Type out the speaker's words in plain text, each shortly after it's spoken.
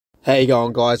How you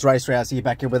going, guys? Rals here,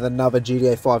 back here with another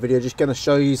GTA 5 video. Just going to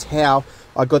show you how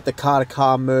I got the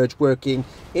car-to-car merge working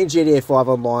in GTA 5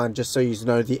 Online, just so you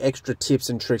know the extra tips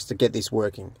and tricks to get this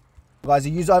working. Guys,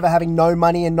 if you're over having no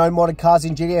money and no modded cars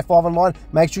in GTA 5 Online,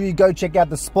 make sure you go check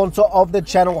out the sponsor of the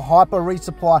channel, Hyper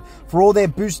Resupply, for all their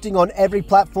boosting on every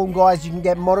platform, guys. You can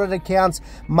get modded accounts,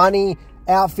 money,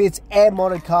 outfits and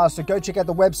modded cars. So go check out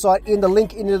the website in the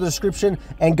link in the description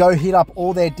and go hit up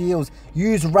all their deals.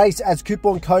 Use RACE as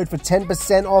coupon code for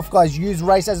 10% off, guys. Use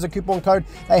RACE as a coupon code.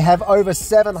 They have over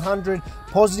 700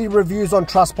 positive reviews on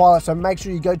Trustpilot, so make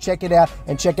sure you go check it out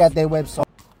and check out their website.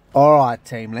 Alright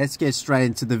team, let's get straight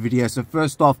into the video. So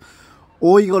first off,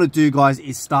 all you got to do, guys,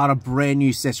 is start a brand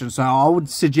new session. So I would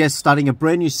suggest starting a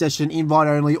brand new session, invite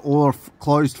only or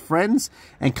closed friends,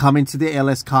 and come into the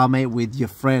LS car meet with your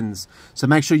friends. So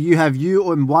make sure you have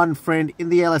you and one friend in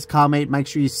the LS car meet. Make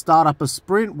sure you start up a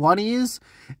sprint, one is,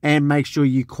 and make sure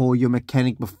you call your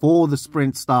mechanic before the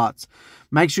sprint starts.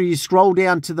 Make sure you scroll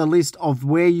down to the list of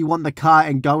where you want the car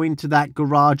and go into that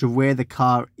garage of where the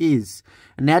car is.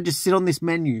 And now just sit on this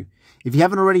menu. If you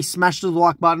haven't already, smash the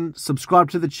like button,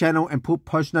 subscribe to the channel, and put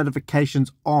post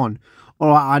notifications on.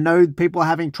 Alright, I know people are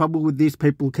having trouble with this,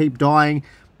 people keep dying,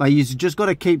 but you just got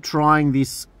to keep trying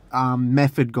this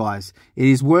method, guys. It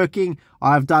is working.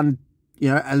 I've done,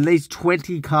 at least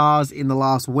 20 cars in the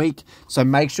last week, so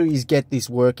make sure you get this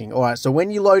working. Alright, so when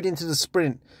you load into the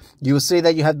sprint, you will see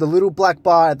that you have the little black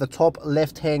bar at the top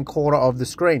left-hand corner of the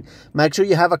screen. Make sure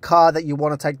you have a car that you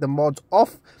want to take the mods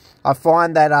off. I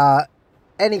find that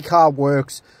any car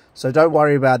works, so don't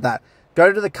worry about that.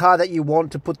 Go to the car that you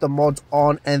want to put the mods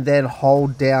on and then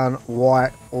hold down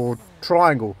Y or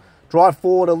triangle. Drive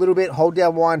forward a little bit, hold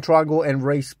down Y and triangle, and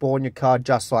respawn your car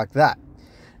just like that.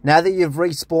 Now that you've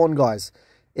respawned, guys,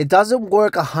 it doesn't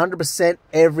work 100%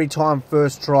 every time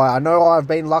first try. I know I've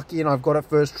been lucky and I've got it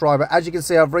first try, but as you can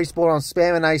see, I've respawned on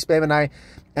spamming A,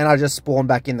 and I just spawned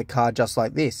back in the car just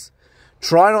like this.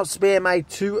 Try not spam A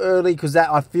too early, because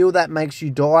I feel that makes you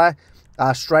die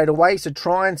straight away. So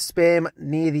try and spam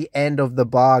near the end of the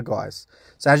bar, guys.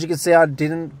 So as you can see, I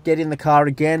didn't get in the car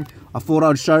again. I thought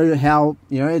I'd show you how,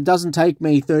 it doesn't take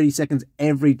me 30 seconds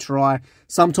every try.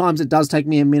 Sometimes it does take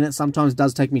me a minute, sometimes it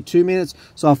does take me 2 minutes.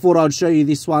 So I thought I'd show you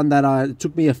this one that it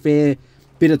took me a fair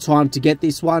bit of time to get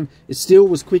this one. It still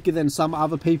was quicker than some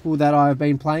other people that I've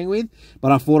been playing with,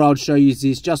 but I thought I'd show you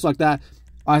this just like that.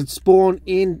 I spawned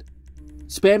in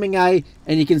spamming A,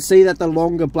 and you can see that the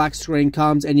longer black screen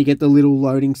comes and you get the little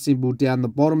loading symbol down the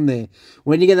bottom there.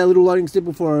 When you get that little loading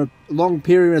symbol for a long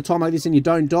period of time like this and you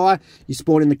don't die, you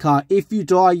spawn in the car. If you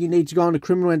die, you need to go into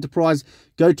Criminal Enterprise,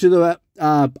 go to the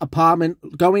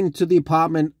apartment, go into the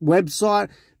apartment website,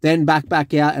 then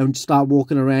back out and start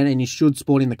walking around, and you should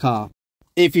spawn in the car.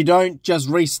 If you don't, just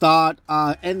restart,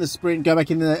 end the sprint, go back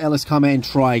into the LS car and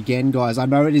try again, guys. I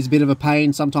know it is a bit of a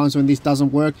pain sometimes when this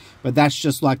doesn't work, but that's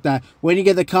just like that. When you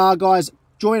get the car, guys,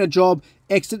 join a job,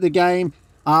 exit the game,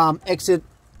 exit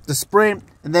the sprint,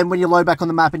 and then when you load back on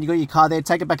the map and you got your car there,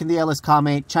 take it back in the LS car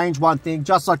mate, change one thing,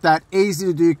 just like that. Easy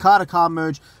to do, car-to-car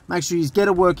merge. Make sure you get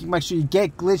it working, make sure you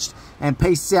get glitched, and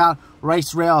peace out.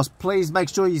 Race Rals. Please make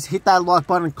sure you hit that like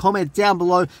button, comment down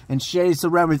below, and share this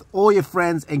around with all your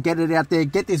friends and get it out there.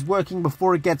 Get this working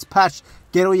before it gets patched.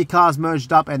 Get all your cars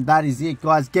merged up, and that is it,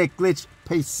 guys. Get glitched.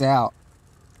 Peace out.